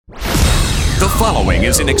following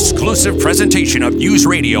is an exclusive presentation of News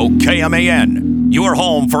Radio KMAN, your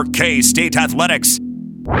home for K-State athletics.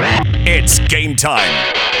 It's game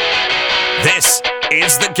time. This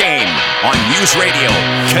is The Game on News Radio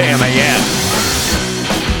KMAN.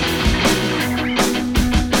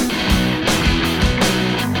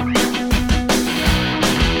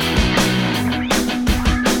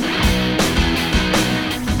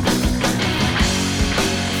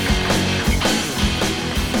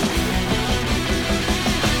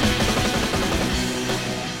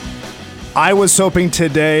 I was hoping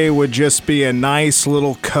today would just be a nice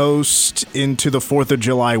little coast into the 4th of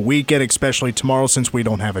July weekend, especially tomorrow since we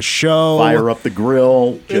don't have a show. Fire up the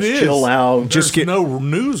grill, just chill out. There's no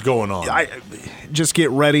news going on. Just get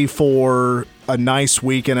ready for a nice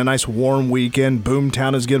weekend, a nice warm weekend.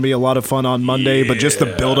 Boomtown is going to be a lot of fun on Monday, but just the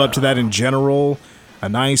build up to that in general, a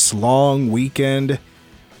nice long weekend.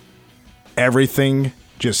 Everything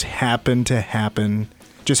just happened to happen.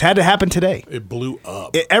 Just had to happen today. It blew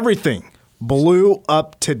up. Everything blew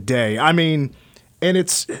up today. I mean, and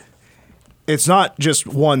it's not just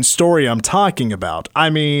one story I'm talking about. I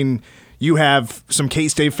mean, you have some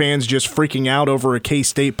K-State fans just freaking out over a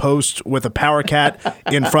K-State post with a Power Cat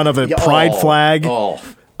in front of a pride flag. Don't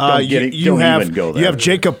even go there. You have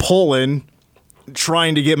Jacob Poland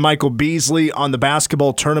trying to get Michael Beasley on the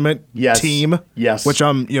basketball tournament team. Yes. Which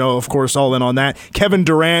I'm, of course, all in on that. Kevin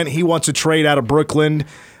Durant, he wants a trade out of Brooklyn.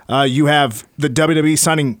 You have the WWE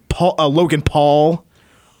signing Logan Paul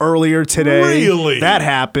earlier today. Really? That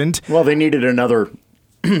happened. Well, they needed another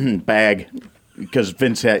bag because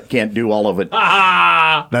Vince can't do all of it.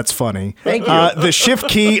 That's funny. Thank you. The shift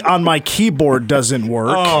key on my keyboard doesn't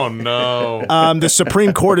work. Oh, no. The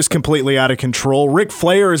Supreme Court is completely out of control. Ric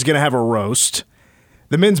Flair is going to have a roast.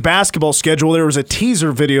 The men's basketball schedule, there was a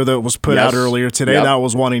teaser video that was put out earlier today that I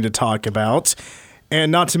was wanting to talk about. And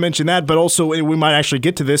not to mention that, but also we might actually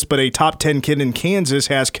get to this, but a top 10 kid in Kansas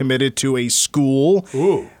has committed to a school.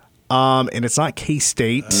 Ooh. And it's not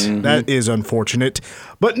K-State. Mm-hmm. That is unfortunate.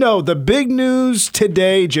 But no, the big news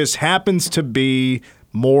today just happens to be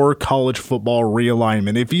more college football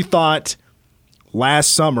realignment. If you thought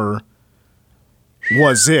last summer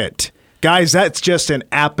was it, guys, that's just an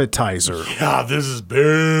appetizer. Yeah, this is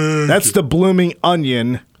big. That's the blooming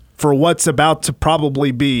onion for what's about to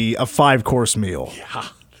probably be a 5-course meal. Yeah,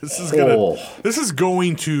 this is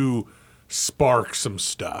going to spark some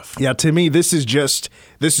stuff. Yeah, to me, this is just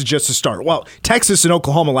a start. Well, Texas and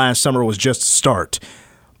Oklahoma last summer was just a start.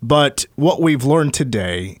 But what we've learned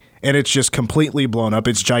today, and it's just completely blown up,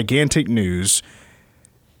 it's gigantic news.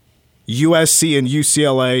 USC and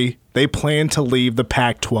UCLA, they plan to leave the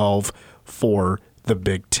Pac-12 for the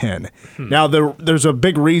Big Ten. Now, there's a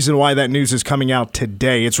big reason why that news is coming out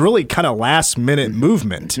today. It's really kind of last-minute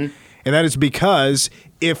movement, and that is because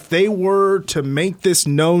if they were to make this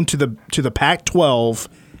known to the Pac-12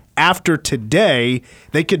 after today,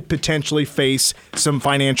 they could potentially face some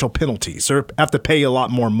financial penalties or have to pay a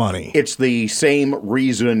lot more money. It's the same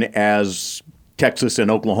reason as Texas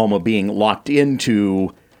and Oklahoma being locked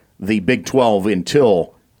into the Big 12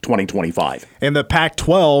 until 2025. And the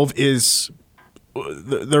Pac-12 is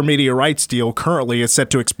their media rights deal currently is set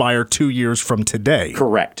to expire 2 years from today.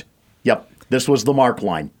 Correct. Yep. This was the mark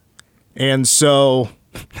line. And so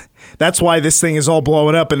that's why this thing is all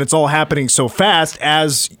blowing up and it's all happening so fast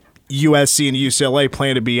as USC and UCLA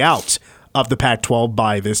plan to be out of the Pac-12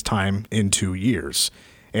 by this time in 2 years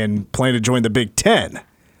and plan to join the Big Ten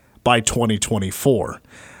by 2024.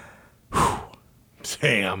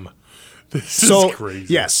 Damn. This is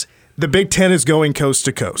crazy. Yes, the Big Ten is going coast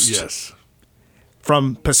to coast. Yes.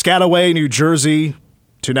 From Piscataway, New Jersey,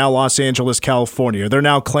 to now Los Angeles, California. They're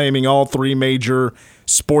now claiming all 3 major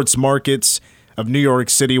sports markets of New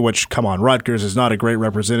York City, which, come on, Rutgers is not a great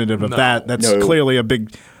representative of that. That's clearly a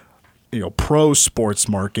big, pro sports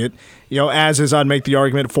market. As is, I'd make the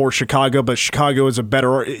argument for Chicago, but Chicago is a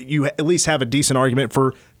better, you at least have a decent argument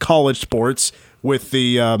for college sports with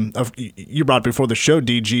the, you brought before the show,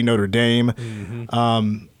 DG, Notre Dame,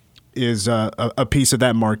 is a piece of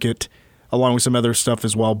that market, along with some other stuff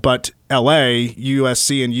as well. But LA,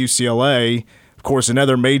 USC, and UCLA, of course,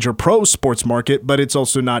 another major pro sports market, but it's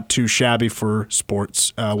also not too shabby for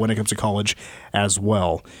sports when it comes to college as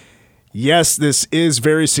well. Yes, this is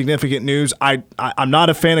very significant news. I'm not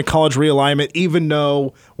a fan of college realignment, even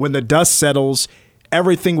though when the dust settles,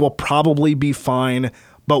 everything will probably be fine.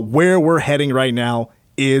 But where we're heading right now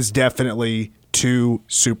is definitely 2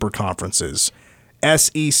 super conferences.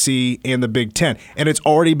 SEC and the Big Ten. And it's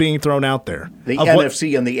already being thrown out there. The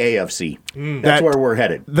NFC and the AFC. That's where we're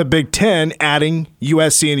headed. The Big Ten adding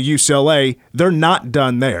USC and UCLA, they're not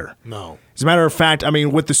done there. No. As a matter of fact, I mean,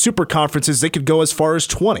 with the super conferences, they could go as far as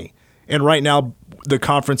 20. And right now, the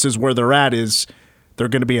conferences where they're at is they're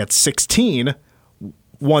going to be at 16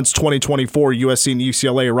 once 2024 USC and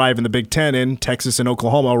UCLA arrive in the Big Ten, and Texas and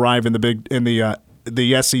Oklahoma arrive in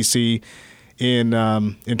the SEC in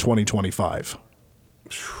 2025.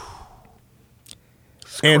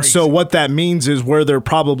 And so what that means is where they're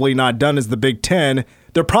probably not done is the Big Ten.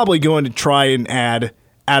 They're probably going to try and add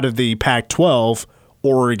out of the Pac-12,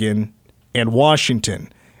 Oregon, and Washington.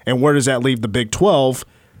 And where does that leave the Big 12?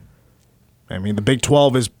 I mean, the Big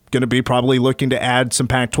 12 is going to be probably looking to add some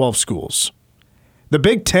Pac-12 schools. The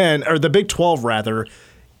Big 10, or the Big 12 rather,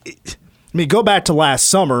 go back to last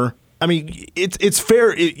summer. I mean, it's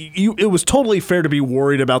fair. It was totally fair to be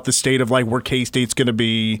worried about the state of like where K-State's going to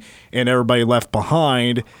be and everybody left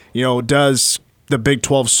behind. You know, does the Big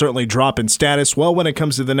 12 certainly drop in status? Well, when it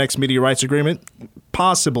comes to the next media rights agreement,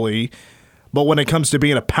 possibly. But when it comes to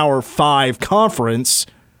being a Power 5 conference,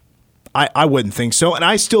 I wouldn't think so. And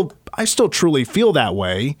I still truly feel that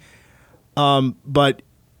way. But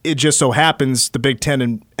it just so happens the Big 10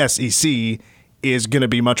 and SEC is going to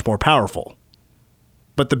be much more powerful.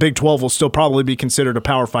 But the Big 12 will still probably be considered a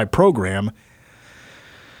Power 5 program.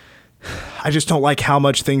 I just don't like how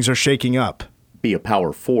much things are shaking up. Be a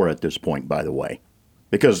Power 4 at this point, by the way.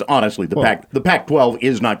 Because honestly, the Pac-12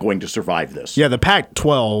 is not going to survive this. Yeah, the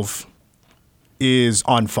Pac-12 is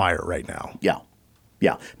on fire right now. Yeah.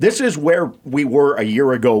 This is where we were a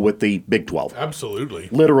year ago with the Big 12. Absolutely.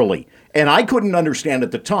 Literally. And I couldn't understand at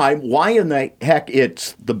the time why in the heck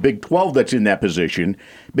it's the Big 12 that's in that position,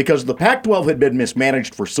 because the Pac-12 had been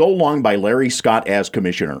mismanaged for so long by Larry Scott as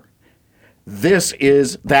commissioner. This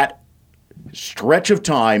is that stretch of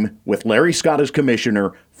time with Larry Scott as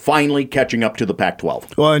commissioner finally catching up to the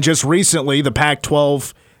Pac-12. Well, and just recently, the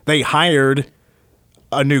Pac-12, they hired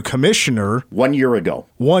a new commissioner. 1 year ago.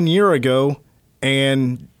 1 year ago,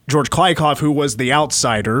 and George Kliakoff, who was the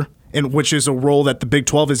outsider, and which is a role that the Big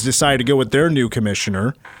 12 has decided to go with their new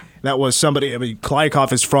commissioner. That was somebody, I mean,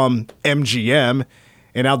 Kliakoff is from MGM,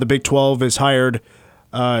 and now the Big 12 has hired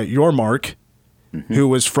Yormark, who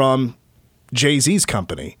was from Jay-Z's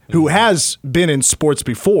company, who has been in sports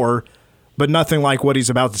before, but nothing like what he's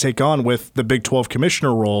about to take on with the Big 12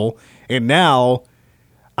 commissioner role. And now,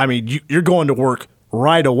 I mean, you're going to work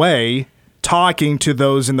right away talking to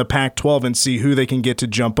those in the Pac-12 and see who they can get to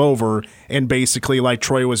jump over. And basically, like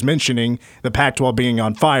Troy was mentioning, the Pac-12 being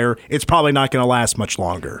on fire, it's probably not going to last much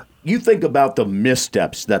longer. You think about the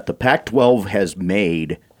missteps that the Pac-12 has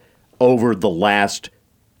made over the last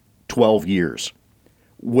 12 years.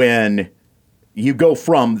 When you go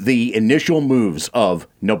from the initial moves of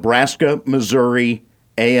Nebraska, Missouri,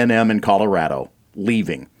 A&M, and Colorado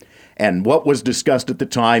leaving, and what was discussed at the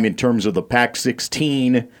time in terms of the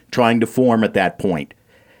Pac-16 trying to form at that point.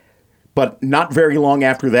 But not very long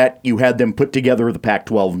after that, you had them put together the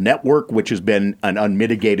Pac-12 network, which has been an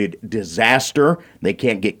unmitigated disaster. They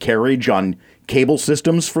can't get carriage on cable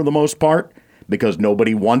systems for the most part because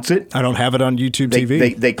nobody wants it. I don't have it on YouTube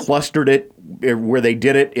TV. They clustered it where they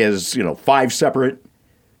did it as 5 separate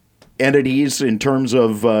entities in terms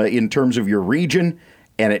of your region,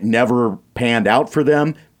 and it never panned out for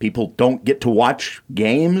them. People don't get to watch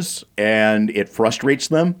games, and it frustrates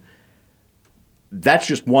them. That's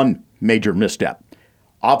just one major misstep.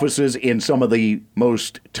 Offices in some of the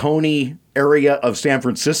most Tony area of San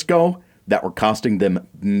Francisco that were costing them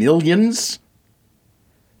millions.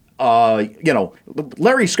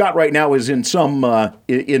 Larry Scott right now is in some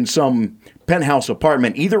penthouse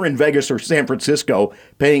apartment, either in Vegas or San Francisco,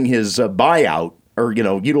 paying his buyout or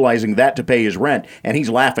utilizing that to pay his rent, and he's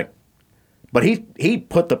laughing. But he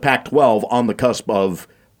put the Pac-12 on the cusp of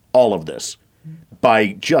all of this by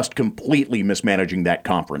just completely mismanaging that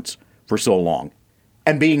conference for so long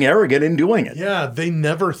and being arrogant in doing it. Yeah, they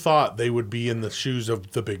never thought they would be in the shoes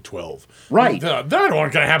of the Big 12. Right. That wasn't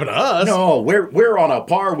going to happen to us. No, we're on a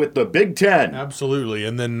par with the Big Ten. Absolutely.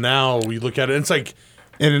 And then now we look at it, and it's like,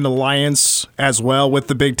 in an alliance as well with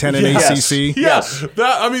the Big Ten and ACC. Yes.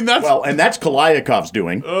 That's... Well, and that's Kaliakov's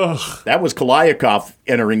doing. Ugh. That was Kaliakov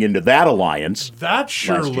entering into that alliance. That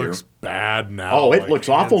sure looks bad now. Oh, it looks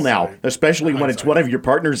awful now, especially when it's one of your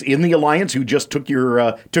partners in the alliance who just took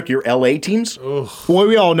your LA teams. Ugh. Well,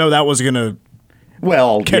 we all know that was going to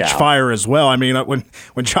catch fire as well. I mean, when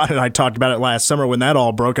John and I talked about it last summer, when that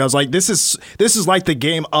all broke, I was like, this is like the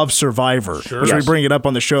game of Survivor, which we bring it up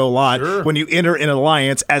on the show a lot. Sure. When you enter an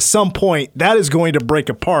alliance, at some point, that is going to break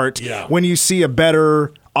apart when you see a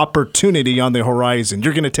better opportunity on the horizon.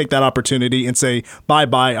 You're going to take that opportunity and say,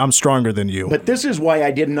 bye-bye, I'm stronger than you. But this is why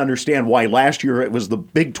I didn't understand why last year it was the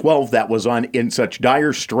Big 12 that was in such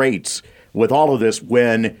dire straits with all of this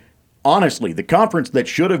when honestly, the conference that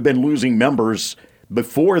should have been losing members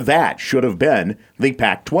before that should have been the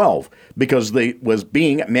Pac-12, because they was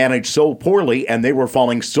being managed so poorly and they were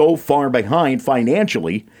falling so far behind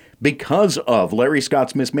financially because of Larry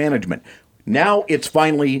Scott's mismanagement. Now it's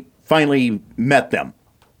finally met them.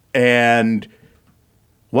 And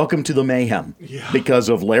welcome to the mayhem because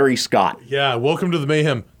of Larry Scott. Yeah, welcome to the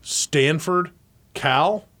mayhem. Stanford,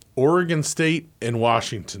 Cal, Oregon State, and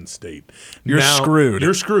Washington State. You're screwed.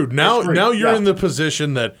 You're screwed. Now you're in the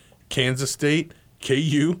position that Kansas State,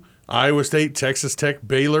 KU, Iowa State, Texas Tech,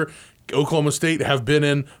 Baylor, Oklahoma State have been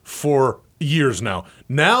in for years now.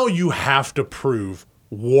 Now you have to prove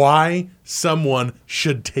why someone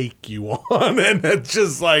should take you on. And it's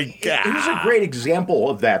just like, Here's a great example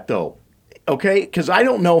of that, though. Okay? Because I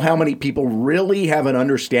don't know how many people really have an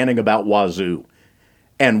understanding about Wazoo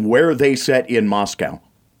and where they set in Moscow.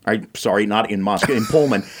 Sorry, not in Moscow, in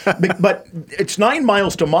Pullman. But it's 9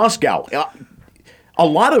 miles to Moscow. A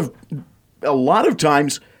lot of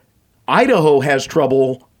times, Idaho has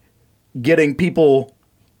trouble getting people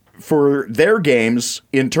for their games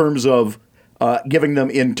in terms of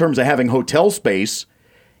having hotel space.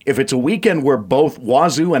 If it's a weekend where both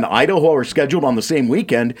Wazoo and Idaho are scheduled on the same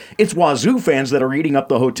weekend, it's Wazoo fans that are eating up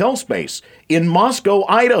the hotel space in Moscow,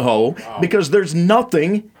 Idaho, because there's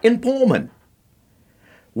nothing in Pullman.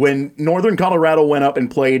 When Northern Colorado went up and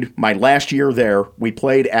played my last year there, we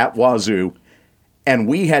played at Wazoo, and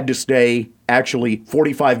we had to stay actually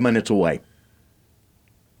 45 minutes away.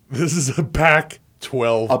 This is a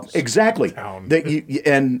Pac-12 exactly. town.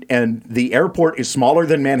 And the airport is smaller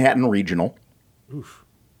than Manhattan Regional. Oof.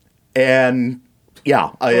 And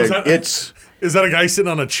yeah, is that a guy sitting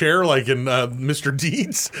on a chair like in Mr.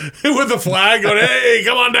 Deeds with a flag going, "Hey,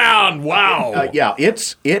 come on down"? Wow. Yeah,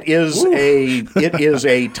 it is a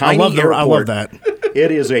tiny airport. I love that.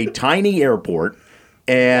 It is a tiny airport,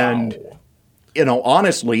 and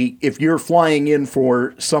honestly, if you're flying in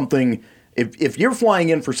for something. If you're flying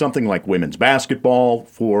in for something like women's basketball,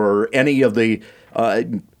 for any of the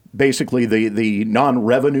basically the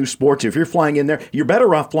non-revenue sports, if you're flying in there, you're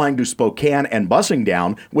better off flying to Spokane and busing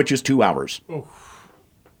down, which is 2 hours. Oh.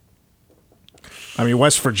 I mean,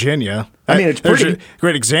 West Virginia. It's There's pretty a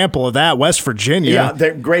great example of that. West Virginia. Yeah,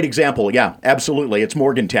 great example. Yeah, absolutely. It's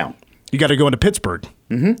Morgantown. You got to go into Pittsburgh.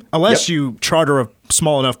 Mm-hmm. Unless you charter a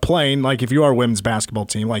small enough plane, like if you are a women's basketball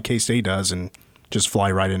team, like K-State does, and just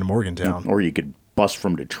fly right into Morgantown. Or you could bus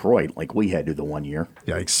from Detroit like we had to the one year.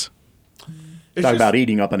 Yikes. Talk about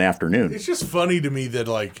eating up an afternoon. It's just funny to me that,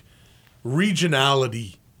 like,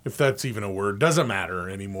 regionality, if that's even a word, doesn't matter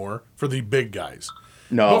anymore for the big guys.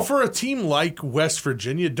 No. But for a team like West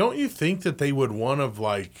Virginia, don't you think that they would want to,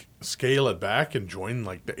 like, scale it back and join,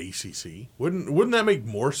 like, the ACC? Wouldn't that make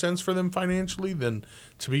more sense for them financially than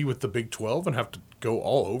to be with the Big 12 and have to go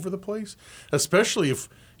all over the place? Especially if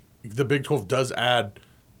the Big 12 does add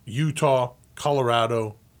Utah,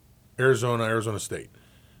 Colorado, Arizona State.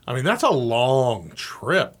 I mean, that's a long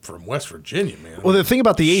trip from West Virginia, man. Well, the thing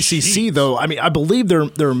about the ACC, though, I mean, I believe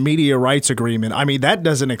their media rights agreement, I mean, that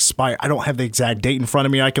doesn't expire. I don't have the exact date in front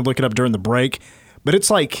of me. I can look it up during the break. But it's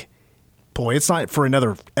like, boy, it's not for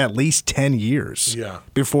another at least 10 years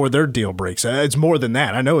before their deal breaks. It's more than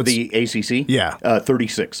that. I know it's the ACC? Yeah.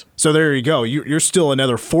 36. So there you go. You're still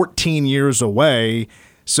another 14 years away.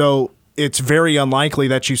 So it's very unlikely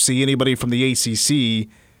that you see anybody from the ACC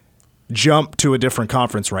jump to a different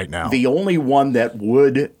conference right now. The only one that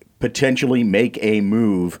would potentially make a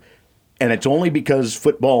move, and it's only because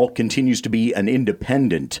football continues to be an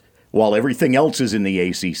independent while everything else is in the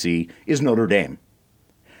ACC, is Notre Dame.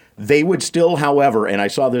 They would still, however, and I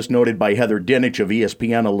saw this noted by Heather Dinich of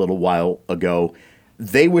ESPN a little while ago,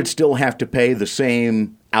 they would still have to pay the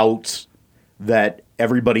same outs that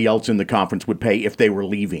everybody else in the conference would pay if they were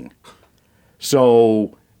leaving.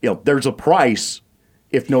 So, there's a price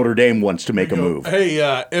if Notre Dame wants to make a move. Hey,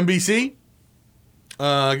 NBC,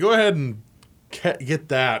 go ahead and get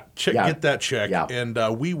that check,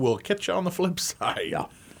 and we will catch you on the flip side. Yeah.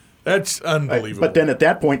 That's unbelievable. But then at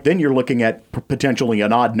that point, then you're looking at potentially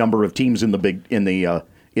an odd number of teams in the Big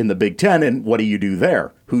Ten, and what do you do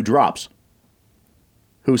there? Who drops?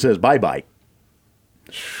 Who says bye-bye?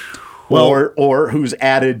 Well, or who's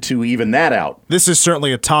added to even that out? This is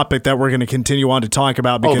certainly a topic that we're going to continue on to talk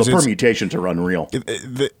about because the permutations are unreal.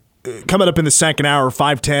 Coming up in the second hour,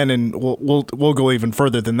 5:10, and we'll go even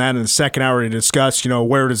further than that in the second hour to discuss.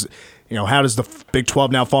 Where does how does the Big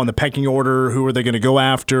 12 now fall in the pecking order? Who are they going to go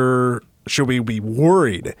after? Should we be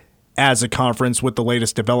worried as a conference with the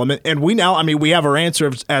latest development? And we have our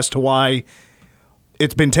answer as to why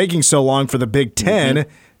it's been taking so long for the Big 10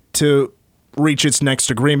 to reach its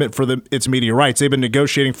next agreement for its media rights. They've been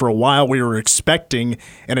negotiating for a while. We were expecting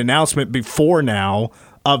an announcement before now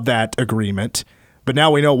of that agreement, but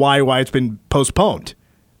now we know why it's been postponed.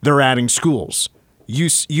 They're adding schools.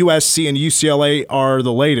 USC and UCLA are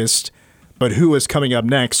the latest, but who is coming up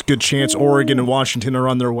next? Good chance Oregon and Washington are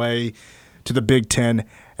on their way to the Big Ten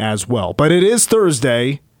as well. But it is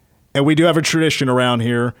Thursday, and we do have a tradition around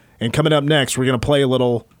here, and coming up next, we're going to play a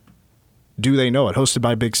little Do They Know It, hosted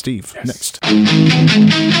by Big Steve. Yes. Next.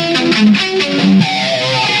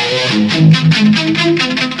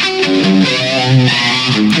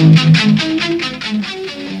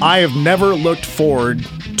 I have never looked forward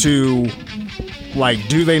to,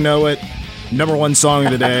 Do They Know It, number one song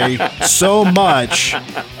of the day, so much.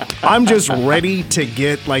 I'm just ready to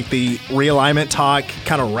get, the realignment talk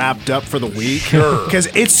kind of wrapped up for the week. Sure. Because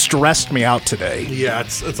it stressed me out today. Yeah,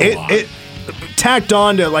 it's a lot. It tacked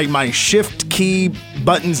on to, my shift key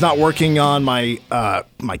buttons not working on my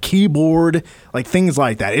keyboard, things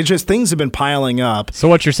like that. It's just things have been piling up. So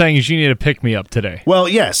what you're saying is you need to pick me up today. Well,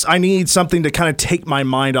 yes, I need something to kind of take my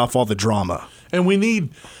mind off all the drama. And we need,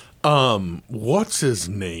 what's his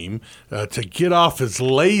name, to get off his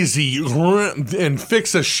lazy and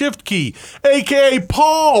fix a shift key, a.k.a.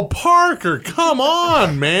 Paul Parker. Come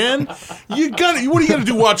on, man. What are you going to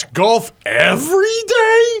do, watch golf every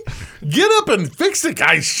day? Get up and fix the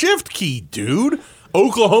guy's shift key, dude.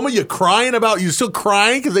 Oklahoma, you still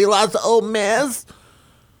crying because they lost to Ole Miss?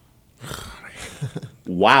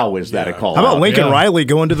 Wow, is that a call? How about Lincoln Riley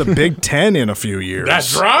going to the Big Ten in a few years?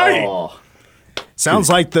 That's right. Oh. Sounds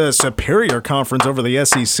like the Superior Conference over the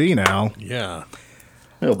SEC now. Yeah.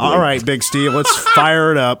 Oh, All right, Big Steve, let's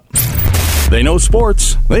fire it up. They know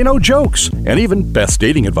sports, they know jokes, and even best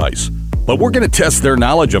dating advice. But we're going to test their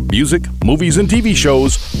knowledge of music, movies, and TV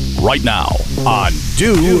shows right now on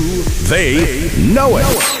Do They Know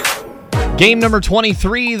It? Game number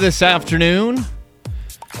 23 this afternoon.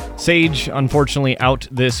 Sage, unfortunately, out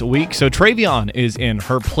this week, so Travion is in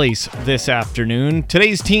her place this afternoon.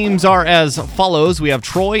 Today's teams are as follows. We have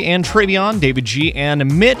Troy and Travion, David G.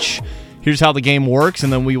 and Mitch. Here's how the game works,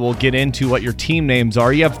 and then we will get into what your team names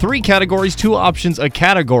are. You have 3 categories, 2 options a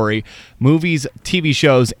category: movies, TV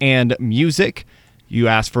shows, and music. You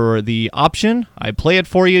ask for the option. I play it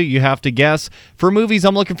for you. You have to guess. For movies,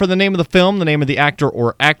 I'm looking for the name of the film, the name of the actor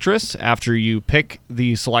or actress. After you pick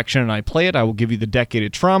the selection and I play it, I will give you the decade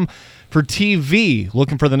it's from. For TV,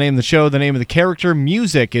 looking for the name of the show, the name of the character.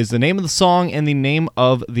 Music is the name of the song and the name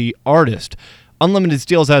of the artist. Unlimited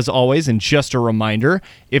steals as always, and just a reminder,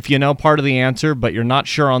 if you know part of the answer but you're not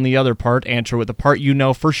sure on the other part, answer with the part you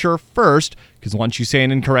know for sure first, because once you say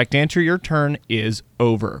an incorrect answer, your turn is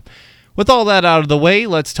over. With all that out of the way,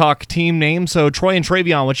 let's talk team names. So, Troy and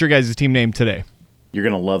Travion, what's your guys' team name today? You're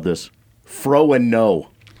going to love this. Fro and No.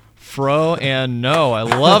 Fro and No. I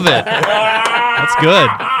love it. That's good.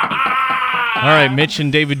 All right, Mitch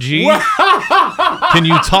and David G. Can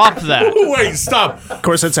you top that? Wait, stop. Of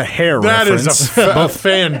course, it's a hair That reference. is a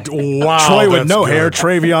fan. Wow. Troy with no good. hair,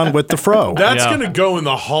 Travion with the fro. That's Yeah. going to go in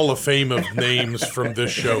the Hall of Fame of names from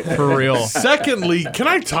this show. For real. Secondly, can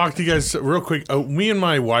I talk to you guys real quick? Me and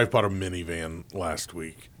my wife bought a minivan last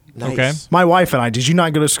week. Okay. My wife and I, did you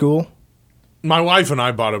not go to school? My wife and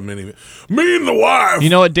I bought a minivan. Me and the wife. You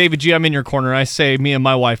know what, David G., I'm in your corner. I say me and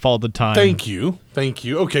my wife all the time. Thank you.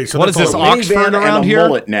 Okay, so What that's is this, all- Oxford Minivan around and a here?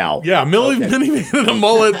 mullet now. Yeah, minivan and a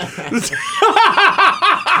mullet.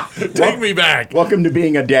 Take me back. Welcome to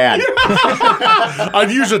being a dad.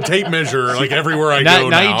 I'd use a tape measure everywhere I go now.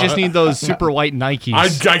 Now you just need those super white Nikes.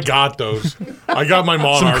 I got those. I got my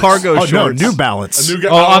Monarchs. Some cargo Oh, shorts. no, New Balance.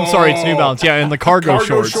 I'm sorry, it's New Balance. Yeah, and the cargo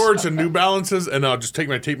shorts and New Balances, and I'll just take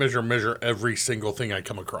my tape measure and measure every single thing I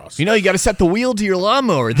come across. You know, you got to set the wheel to your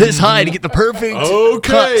lawnmower this high to get the perfect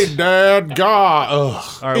Okay, cut. Dad, God. Ugh.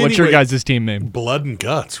 All right, what's your Anyway, guys' team name? Blood and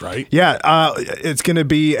Guts, right? Yeah, it's going to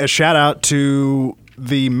be a shout out to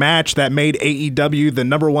the match that made AEW the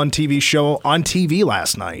number one TV show on TV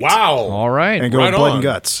last night. Wow. All right. And go Right with Blood on. and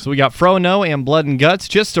Guts. So we got Fro No and Blood and Guts.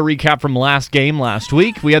 Just to recap from last game last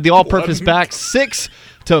week, we had the all-purpose back 6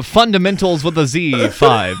 to Fundamentals with a Z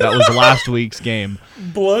 5. That was last week's game.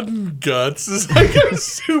 Blood and Guts is a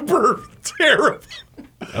super terrible.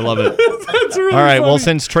 I love it. That's really All right, funny. well,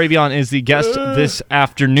 since Travion is the guest this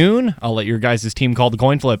afternoon, I'll let your guys' team call the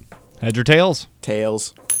coin flip. Heads or tails?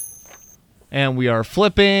 Tails. And we are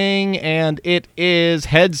flipping, and it is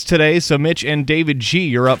heads today. So Mitch and David G,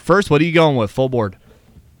 you're up first. What are you going with? Full board.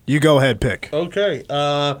 You go ahead, pick. Okay,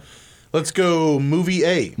 let's go movie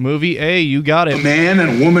A. Movie A, you got A it. man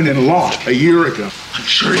and woman in law a year ago. I'm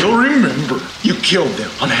sure you'll remember. You killed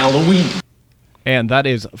them on Halloween. And that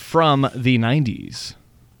is from the 90s.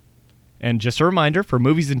 And just a reminder, for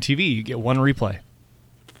movies and TV, you get one replay.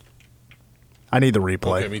 I need the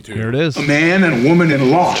replay. Okay, me too. Here it is. A man and woman in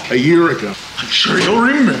Lot a year ago. I'm sure you'll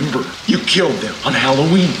remember. You killed them on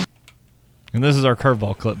Halloween. And this is our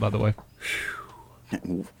curveball clip, by the way.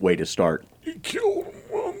 Way to start. You killed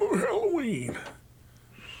him on Halloween.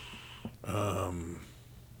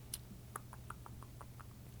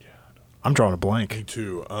 I'm drawing a blank. Me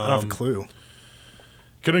too. I don't have a clue.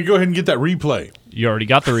 Can I go ahead and get that replay? You already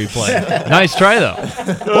got the replay. Nice try, though.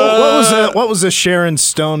 What was the Sharon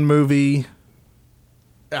Stone movie?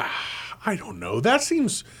 I don't know. That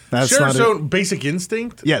seems That's Sharon not Stone, Basic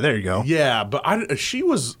Instinct. Yeah, there you go. Yeah, but she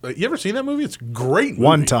was. You ever seen that movie? It's a great movie.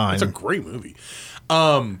 One time. It's a great movie.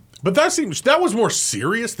 But that was more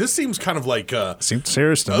serious. This seems kind of like Seemed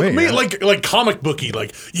serious to me. Yeah. like comic booky.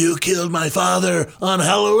 Like, you killed my father on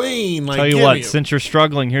Halloween. Like, Tell you give what, me- since you're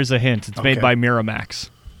struggling, here's a hint. It's made by Miramax.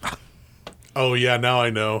 Oh yeah, now I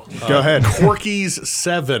know. Go ahead. Corky's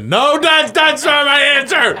 7. No, that's not my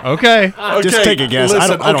answer. Okay. Just take a guess. I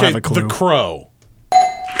don't have a clue. The Crow.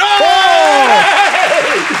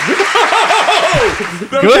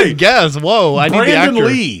 Good guess. Whoa, I need the Brandon actor.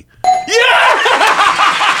 Lee.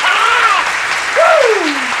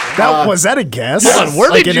 Was that a guess? God,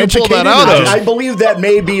 where Like did an you pull that educated out of? or I believe that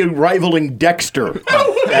may be rivaling Dexter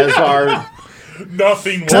as our.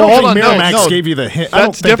 Nothing. I don't Hold think on, no, Miramax no. gave you the hint. I don't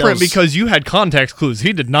That's think that different was- because you had context clues.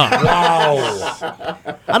 He did not.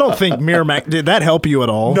 Wow. I don't think Miramax did that help you at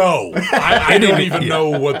all. No, I don't even know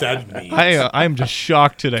what that means. I am just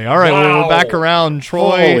shocked today. All right, well, Wow. we're back around. Troy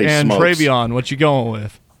Holy and smokes. Travion, what you going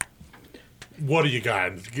with? What do you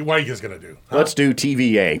got? What are you guys gonna do? Let's do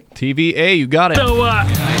TVA. TVA, you got it. So, I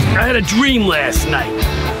had a dream last night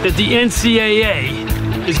that the NCAA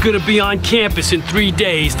is going to be on campus in 3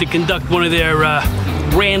 days to conduct one of their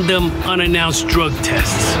random, unannounced drug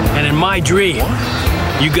tests. And in my dream,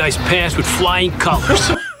 you guys passed with flying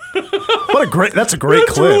colors. That's a great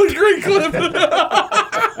clip. Really great clip.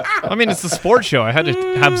 I mean, it's a sports show. I had to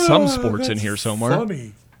have some sports in here somewhere.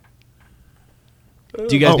 Funny.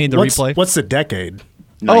 Do you guys need the replay? What's the decade?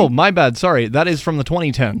 Oh, my bad. Sorry. That is from the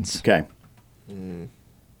 2010s. Okay,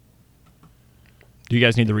 Do you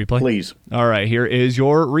guys need the replay? please. All right, here is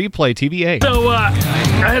your replay, TVA. So, I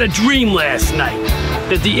had a dream last night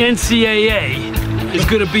that the NCAA is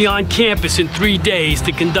going to be on campus in 3 days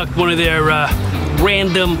to conduct one of their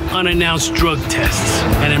random, unannounced drug tests.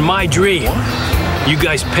 And in my dream, you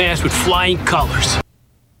guys passed with flying colors.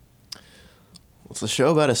 It's a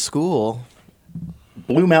show about a school.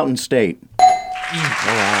 Blue Mountain State.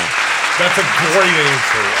 That's a great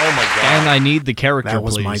answer. Oh my god. And I need the character, That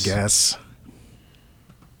was please. my guess.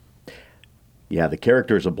 Yeah, the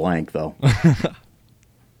character's a blank though.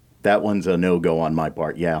 That one's a no-go on my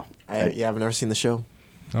part. Yeah. I've never seen the show.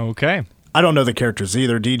 Okay. I don't know the characters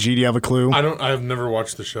either. DG, do you have a clue? I've never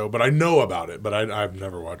watched the show, but I know about it. But I've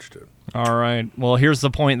never watched it. All right. Well, here's the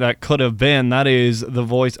point that could have been. That is the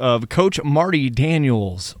voice of Coach Marty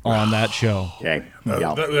Daniels on that show. Okay.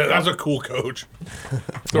 Yeah. That's a cool coach.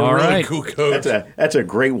 That's a All really right. cool coach. That's a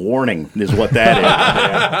great warning, is what that is.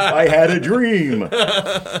 I had a dream.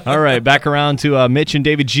 All right. Back around to Mitch and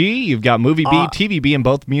David G. You've got movie B, TV B, and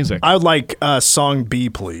both music. I would like song B,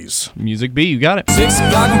 please. Music B, you got it. 6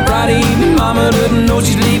 o'clock on Friday evening, mama doesn't know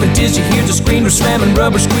she's leaving till she hears the screamers slamming,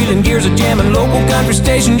 rubber squealing, gears are jamming, local country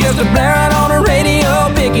station just a blaring on her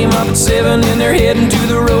radio. Pick him up at 7 and they're heading to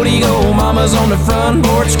the rodeo. Mama's on the front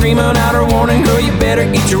porch screaming out her warning, girl, you better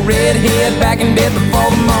get your red head back in bed before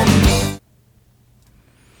the morning.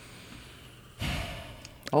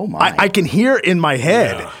 Oh my! I can hear in my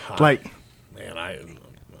head, Man,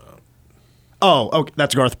 okay,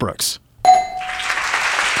 that's Garth Brooks.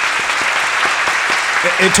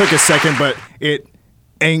 It took a second, but it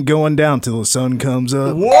ain't going down till the sun comes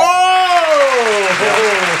up. All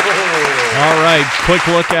right, quick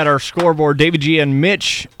look at our scoreboard. David G and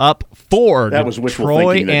Mitch up 4. That was wishful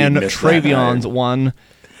Troy thinking that he and missed that. Travion's 1.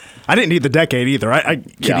 I didn't need the decade either. I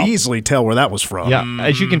can easily tell where that was from. Yeah,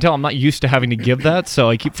 as you can tell, I'm not used to having to give that, so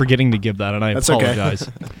I keep forgetting to give that, and I That's okay. apologize.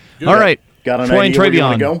 All right, Got an Troy and idea where you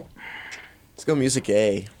wanna Travion. go? Let's go music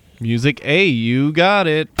A. Music A, you got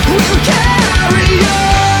it.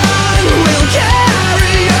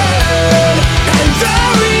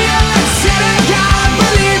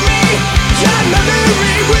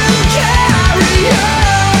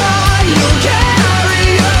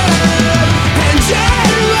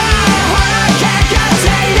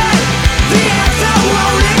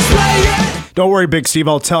 Don't worry, Big Steve.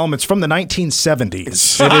 I'll tell him it's from the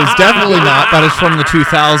 1970s. It is definitely not. That is from the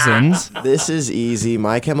 2000s. This is easy.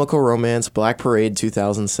 My Chemical Romance, Black Parade,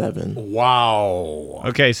 2007. wow.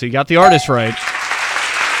 Okay, so you got the artist right.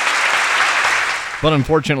 But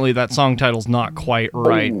unfortunately, that song title's not quite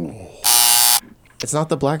right. It's not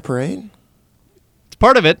the Black Parade? It's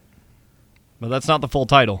part of it, but that's not the full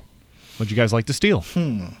title. Would you guys like to steal?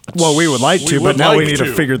 Well, we would like to, but now we need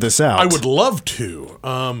to figure this out. I would love to.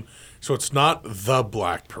 So it's not The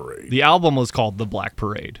Black Parade. The album was called The Black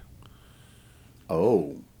Parade.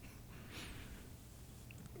 Oh.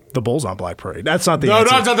 The Bulls on Black Parade. That's not the answer. No,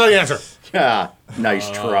 that's not the answer. Yeah, nice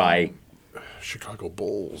try. Chicago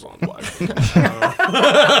Bulls on Black Parade.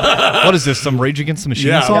 What is this, some Rage Against the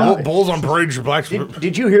Machine song? Bulls on Parade for Black Parade.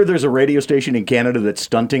 Did you hear there's a radio station in Canada that's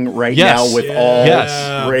stunting right Yes. now with all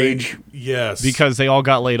Yes. Rage? Yes. Because they all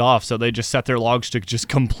got laid off, so they just set their logs to just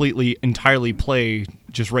completely, entirely play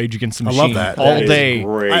just Rage Against the I Machine love that. all That is day.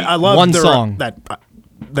 great. I love One song.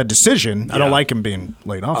 That decision. I don't like him being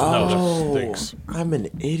laid off. No, that stinks. I'm an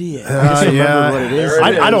idiot. I just remembered what it is.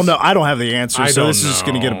 I don't know. I don't have the answer, I so don't this is just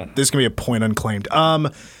gonna know. this is gonna be a point unclaimed.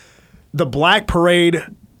 The Black Parade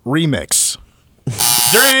remix.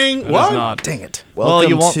 Dang. It is What? not. Dang it! Welcome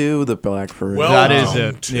you won't- to the Black Parade. That is Welcome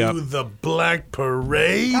it. to Yep. the Black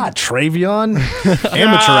Parade. God, Travion,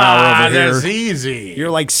 amateur hour over That's here. easy. You're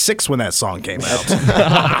like 6 when that song came out.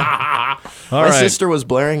 All My right. sister was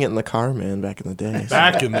blaring it in the car, man, back in the day.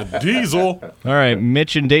 Back in the diesel. All right,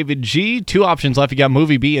 Mitch and David G. 2 options left. You got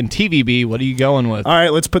Movie B and TV B. What are you going with? All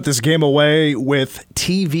right, let's put this game away with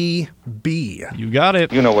TVB. You got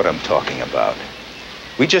it. You know what I'm talking about.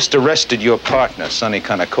 We just arrested your partner, Sonny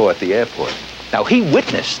Kaneko, at the airport. Now, he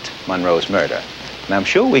witnessed Monroe's murder, and I'm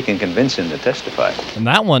sure we can convince him to testify. And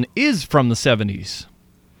that one is from the 70s.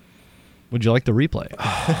 Would you like the replay?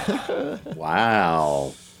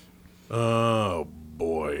 Wow. Oh,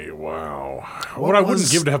 boy. Wow. What I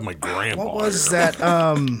wouldn't give to have my grandpa. What was here.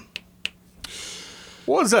 that?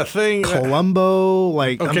 What was that thing? Columbo?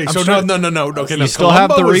 Like Okay, I'm so trying- no. Okay, You no, still have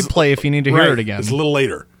the Columbo is- replay if you need to hear Right. it again. It's a little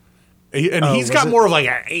later. And he's got was more of like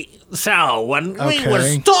a. So when we Okay.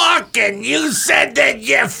 was talking, you said that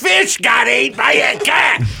your fish got ate by a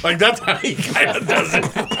cat. Like that's how he kind of does it.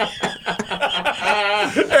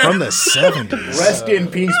 from the 70s. Rest in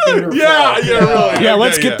peace, Peter. Yeah, Falk. yeah, really. Yeah, Okay,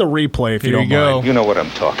 let's get the replay if you Here don't you go. mind. You know what I'm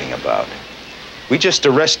talking about. We just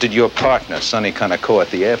arrested your partner, Sonny Kaneko, at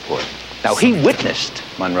the airport. Now, he witnessed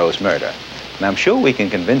Monroe's murder, and I'm sure we can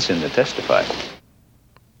convince him to testify.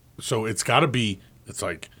 So it's got to be. It's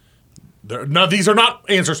like. No, these are not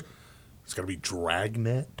answers. It's got to be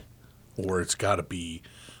Dragnet, or it's got to be.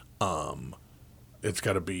 It's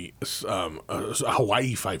got to be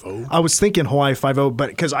Hawaii 5-0. I was thinking Hawaii 5-0, but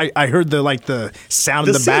because I heard the sound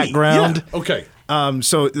in the city, background. yeah, okay.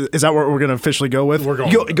 So is that what we're going to officially go with? We're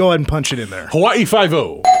going Go, with it. go ahead and punch it in there. Hawaii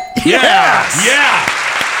 5-0. Yes! Yeah.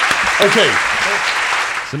 Okay.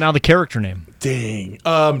 So now the character name. Dang.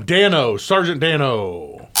 Dano. Sergeant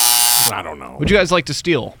Dano. I don't know. Would you guys like to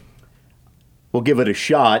steal? We'll give it a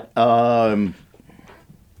shot.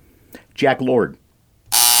 Jack Lord.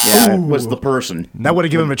 Yeah, was the person. That would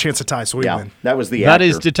have given him a chance to tie, so we Yeah, win. that was the That actor.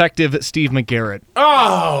 is Detective Steve McGarrett.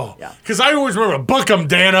 Oh. Yeah. Because I always remember Book 'em,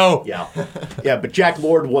 Dano. Yeah. Yeah, but Jack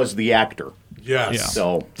Lord was the actor. Yes. Yeah.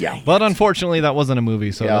 So, yeah. But unfortunately, that wasn't a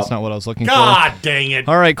movie, so Yeah. that's not what I was looking God dang it.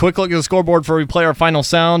 for. All right, quick look at the scoreboard before we play our final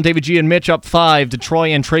sound. David G and Mitch up 5 to Troy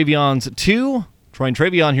and Travion's 2. Troy and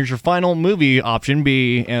Travion, here's your final movie, option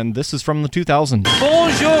B, and this is from the 2000s.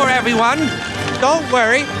 Bonjour, everyone. Don't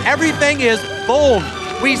worry, everything is boom.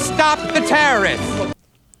 We stopped the terrorists.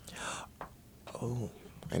 Oh,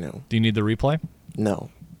 I know. Do you need the replay? No.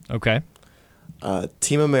 Okay.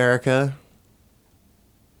 Team America.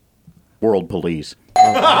 World Police. Full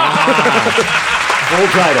title.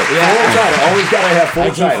 Yeah. Full title. Always got to have full I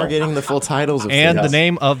keep title. forgetting the full titles of And things. the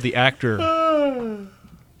name of the actor.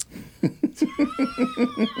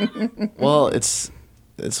 Well, it's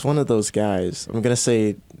one of those guys. I'm gonna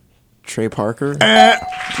say Trey Parker. No,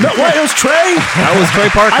 what? It was Trey? That was Trey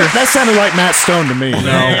Parker. That sounded like Matt Stone to me.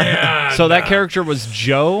 So that character was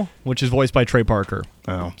Joe, which is voiced by Trey Parker.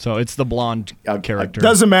 Oh. So it's the blonde character.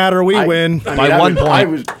 Doesn't matter. We win. By 1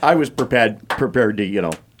 point. I was prepared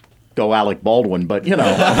to, go Alec Baldwin, but,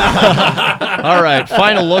 All right,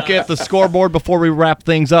 final look at the scoreboard before we wrap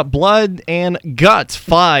things up. Blood and Guts,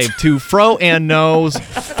 5 to Fro and Nose,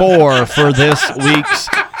 4 for this week's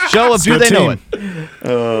show of Do Good They Know team.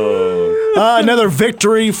 It? Another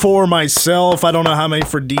victory for myself. I don't know how many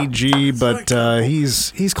for DG, but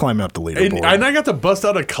he's climbing up the leaderboard. And I got to bust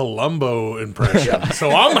out a Columbo impression. So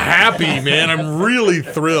I'm happy, man. I'm really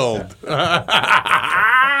thrilled.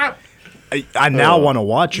 I now want to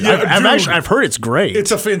watch it. Yeah, I've heard it's great.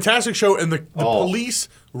 It's a fantastic show, and the police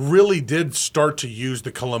really did start to use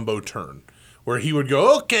the Columbo turn, where he would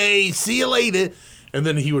go, "Okay, see you later," and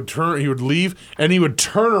then he would leave, and he would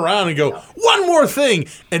turn around and go, one more thing,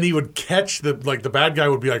 and he would catch the bad guy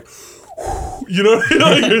would be like, you know,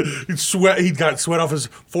 he'd got sweat off his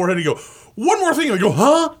forehead. He'd go, one more thing. He'd go,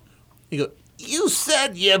 huh? He'd go, you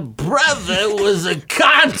said your brother was a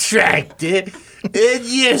contractor and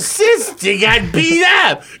your sister got beat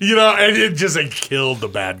up. You know, and it just killed the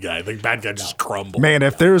bad guy. The bad guy just crumbled. Man,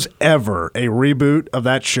 if there's ever a reboot of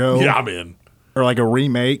that show. Yeah, I'm in. Or like a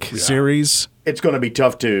remake series. It's going to be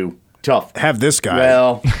tough. Have this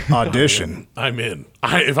guy audition. I'm in.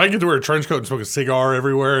 If I get to wear a trench coat and smoke a cigar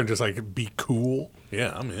everywhere and just be cool,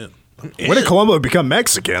 yeah, I'm in. When did Columbo become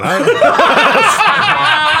Mexican?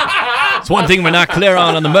 It's one thing we're not clear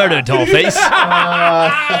on the murder, Tallface.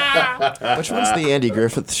 Which one's the Andy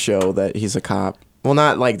Griffith show that he's a cop? Well,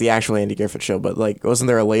 not like the actual Andy Griffith show, but wasn't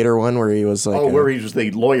there a later one where he was where he was the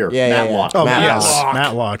lawyer, Matlock. Oh,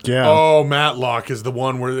 Matlock, yeah. Oh, Matlock is the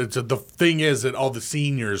one where the thing is that all the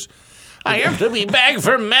seniors, I have to be back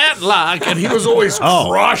for Matlock, and he was always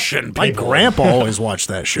crushing people. My grandpa always watched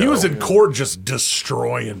that show. He was in court just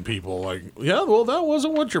destroying people. That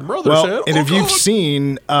wasn't what your brother said. And if you've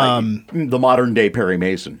seen the modern day Perry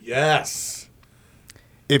Mason, yes.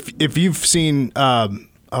 If you've seen,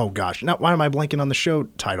 oh gosh, now why am I blanking on the show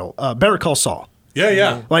title? Better Call Saul.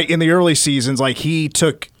 Yeah. In the early seasons, he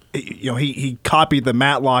took, he copied the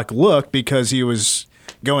Matlock look because he was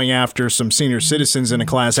going after some senior citizens in a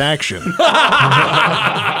class action.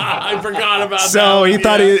 I forgot about that. So he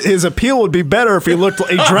thought his appeal would be better if he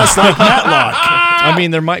dressed like Matlock. I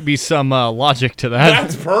mean, there might be some logic to that.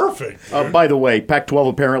 That's perfect. By the way, Pac-12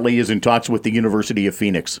 apparently is in talks with the University of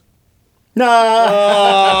Phoenix. No.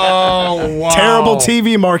 Oh, wow. Terrible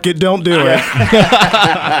TV market. Don't do it.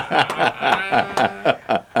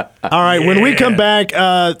 All right, when we come back,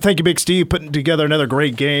 thank you, Big Steve, putting together another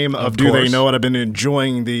great game of Do They Know It? I've been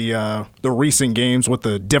enjoying the recent games with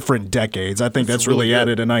the different decades. I think that's really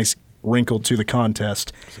added a nice wrinkle to the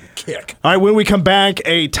contest. Kick. All right, when we come back,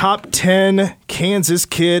 a top 10 Kansas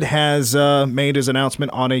kid has made his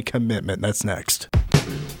announcement on a commitment. That's next.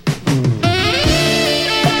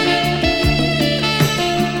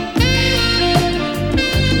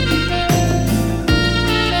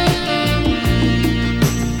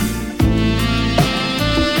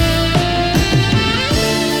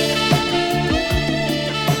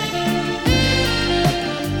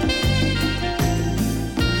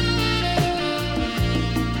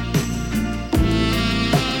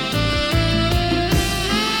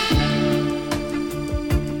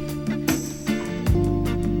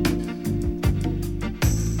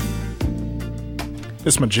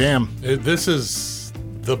 This is my jam. This is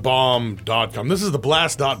thebomb.com. This is the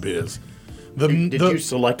blast.biz. Did you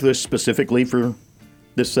select this specifically for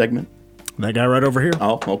this segment? That guy right over here.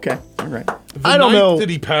 Oh, okay. All right. I don't know. The night that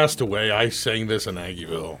he passed away, I sang this in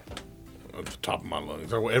Aggieville at the top of my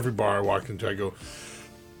lungs. Every bar I walked into, I go,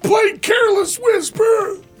 play Careless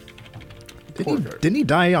Whisper. Didn't he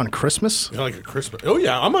die on Christmas? Like a Christmas. Oh,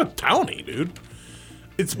 yeah. I'm a townie, dude.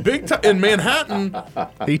 It's big time in Manhattan.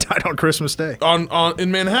 He died on Christmas Day.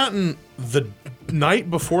 In Manhattan, the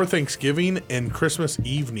night before Thanksgiving and Christmas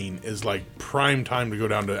evening is like prime time to go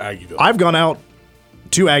down to Aggieville. I've gone out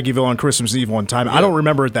to Aggieville on Christmas Eve one time. Yeah. I don't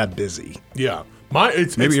remember it that busy. Yeah,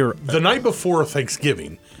 it's the night before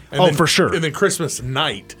Thanksgiving. And for sure. And then Christmas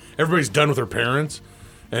night, everybody's done with their parents,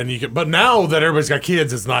 but now that everybody's got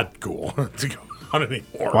kids, it's not cool to go on anymore.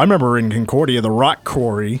 Well, I remember in Concordia, the Rock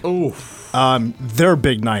Quarry. Oof. Their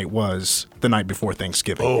big night was the night before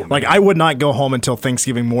Thanksgiving. I would not go home until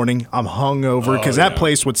Thanksgiving morning. I'm hungover because that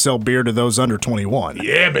place would sell beer to those under 21.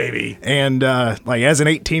 Yeah, baby. And as an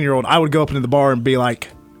 18-year-old, I would go up into the bar and be like,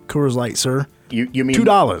 Coors Light, sir. You mean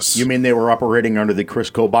 $2? You mean they were operating under the Chris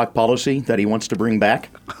Kobach policy that he wants to bring back?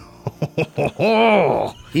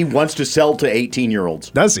 He wants to sell to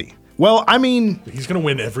 18-year-olds. Does he? Well, I mean, he's going to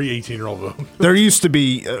win every 18-year-old vote. There used to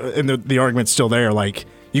be, and the argument's still there,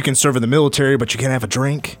 you can serve in the military, but you can't have a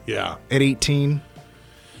drink. Yeah. At 18.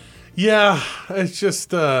 Yeah, it's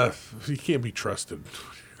just you can't be trusted.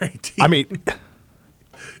 18. I mean,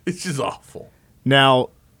 it's just awful.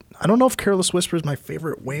 Now, I don't know if Careless Whisper is my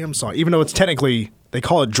favorite Wham song, even though it's technically, they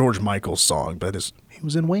call it George Michael's song, but he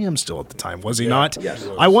was in Wham still at the time, was he not? Yes.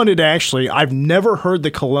 I wanted to I've never heard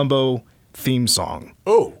the Columbo theme song.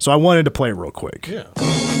 Oh. So I wanted to play it real quick. Yeah.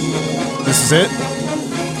 This is it?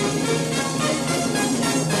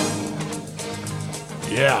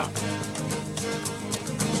 Yeah.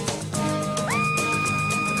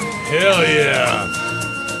 Hell yeah.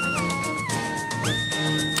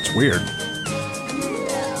 It's weird.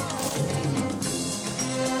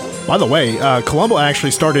 By the way, Columbo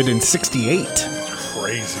actually started in 1968.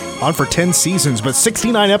 crazy. On for 10 seasons, but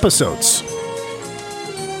 69 episodes.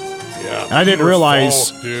 Yeah. And I didn't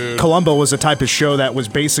realize dude. Columbo was a type of show that was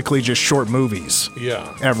basically just short movies.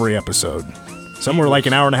 Yeah. Every episode. Some were like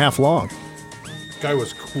an hour and a half long. Guy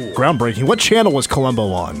was cool. Groundbreaking. What channel was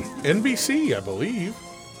Columbo on? NBC, I believe.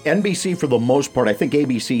 NBC for the most part. I think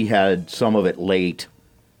ABC had some of it late.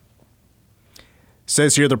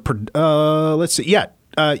 Says here let's see. Yeah,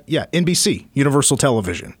 NBC, Universal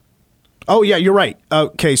Television. Oh, yeah, you're right.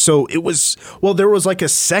 Okay, so there was like a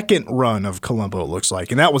second run of Columbo, it looks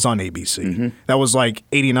like, and that was on ABC. Mm-hmm. That was like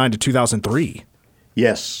 89 to 2003.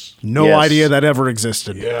 Yes. No idea that ever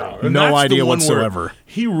existed. Yeah. And no that's idea the one whatsoever. where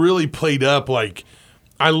he really played up like,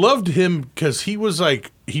 I loved him because he was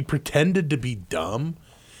like, he pretended to be dumb.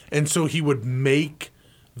 And so he would make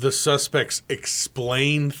the suspects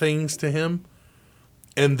explain things to him.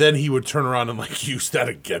 And then he would turn around and like use that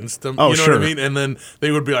against them. Oh, you know sure. what I mean? And then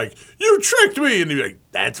they would be like, "You tricked me," and he'd be like,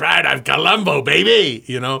 "That's right, I'm Columbo, baby."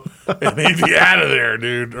 You know, and he'd be out of there,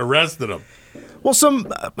 dude. Arrested him. Well,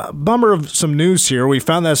 some bummer of some news here. We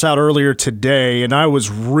found this out earlier today, and I was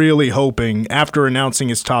really hoping after announcing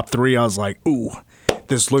his top three, I was like, "Ooh,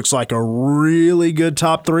 this looks like a really good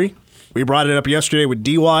top three." We brought it up yesterday with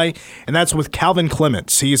DY, and that's with Calvin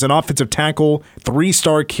Clements. He's an offensive tackle,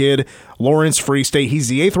 3-star kid, Lawrence Free State. He's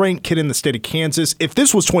the 8th-ranked kid in the state of Kansas. If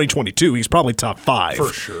this was 2022, he's probably top 5.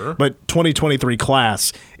 For sure. But 2023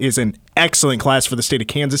 class is an excellent class for the state of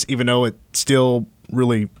Kansas, even though it still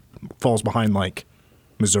really falls behind like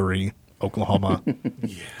Missouri, Oklahoma,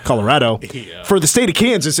 Colorado. Yeah. For the state of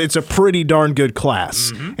Kansas, it's a pretty darn good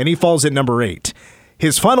class, and he falls at number 8.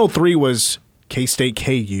 His final 3 was K-State,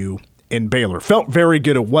 KU, and Baylor. Felt very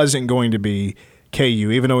good it wasn't going to be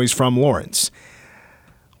KU, even though he's from Lawrence.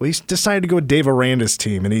 Well, he decided to go with Dave Aranda's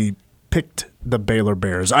team, and he picked the Baylor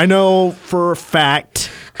Bears. I know for a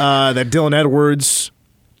fact that Dylan Edwards,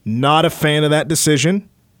 not a fan of that decision,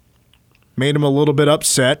 made him a little bit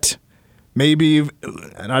upset. Maybe,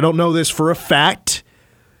 and I don't know this for a fact,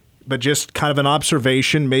 but just kind of an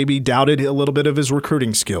observation, maybe doubted a little bit of his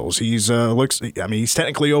recruiting skills. He's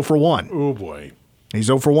technically 0 for 1. Oh, boy. He's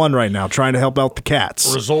 0 for 1 right now, trying to help out the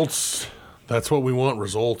Cats. Results. That's what we want,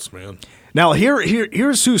 results, man. Now,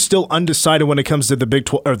 here's who's still undecided when it comes to the Big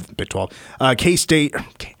 12, K-State.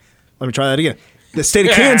 Let me try that again. The state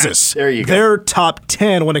of Kansas. There you go. They're top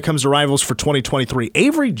 10 when it comes to rivals for 2023.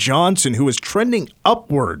 Avery Johnson, who is trending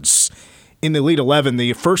upwards in the Elite 11.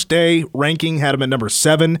 The first day ranking had him at number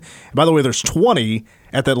 7. By the way, there's 20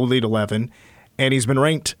 at that Elite 11, and he's been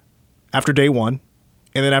ranked after day 1.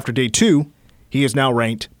 And then after day 2, he is now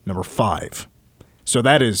ranked number 5. So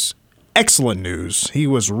that is excellent news. He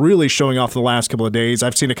was really showing off the last couple of days.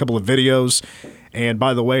 I've seen a couple of videos. And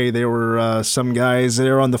by the way, there were some guys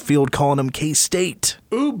there on the field calling him K-State.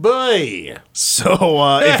 Ooh, boy.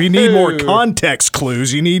 So if you need more context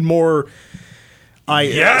clues, you need more...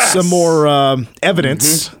 some more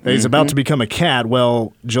evidence that he's about to become a Cat.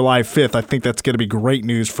 Well, July 5th, I think that's going to be great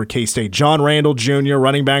news for K-State. John Randall Jr.,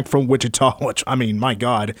 running back from Wichita, which, I mean, my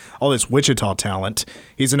God, all this Wichita talent.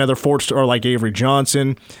 He's another 4-star like Avery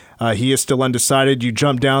Johnson. He is still undecided. You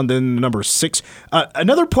jump down then number 6.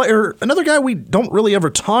 Another guy we don't really ever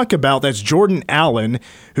talk about, that's Jordan Allen,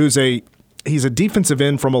 he's a defensive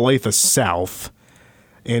end from Olathe South,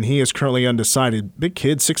 and he is currently undecided. Big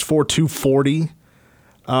kid, 6'4", 240.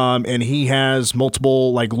 And he has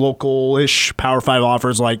multiple like local-ish Power 5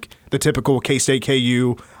 offers, like the typical K-State,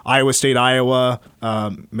 KU, Iowa State, Iowa,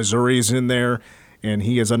 Missouri's in there, and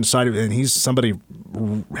he is undecided. And he's somebody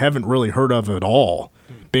haven't really heard of at all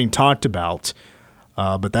being talked about.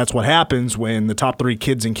 But that's what happens when the top 3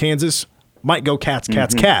 kids in Kansas might go Cats.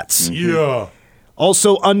 Yeah.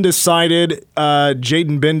 Also undecided,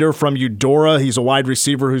 Jaden Bender from Eudora. He's a wide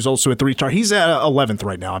receiver who's also a 3-star. He's at 11th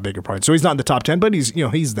right now, I beg your pardon. So he's not in the top 10, but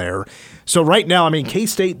he's there. So right now, I mean,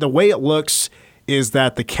 K-State, the way it looks is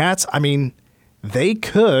that the Cats, I mean, they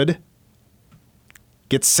could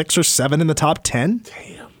get 6 or 7 in the top 10.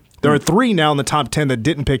 Damn. There are 3 now in the top 10 that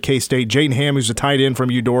didn't pick K-State. Jaden Ham, who's a tight end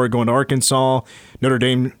from Eudora, going to Arkansas. Notre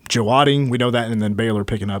Dame, Jawadi, we know that. And then Baylor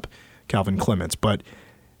picking up Calvin Clements. But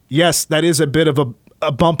yes, that is a bit of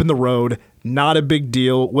a bump in the road. Not a big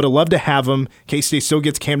deal. Would have loved to have him. K-State still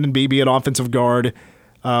gets Camden Beebe at offensive guard,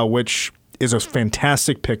 which is a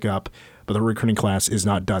fantastic pickup. But the recruiting class is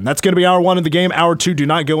not done. That's going to be hour 1 of the game. Hour 2, do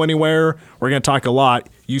not go anywhere. We're going to talk a lot.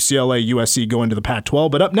 UCLA, USC go into the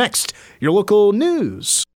Pac-12. But up next, your local news.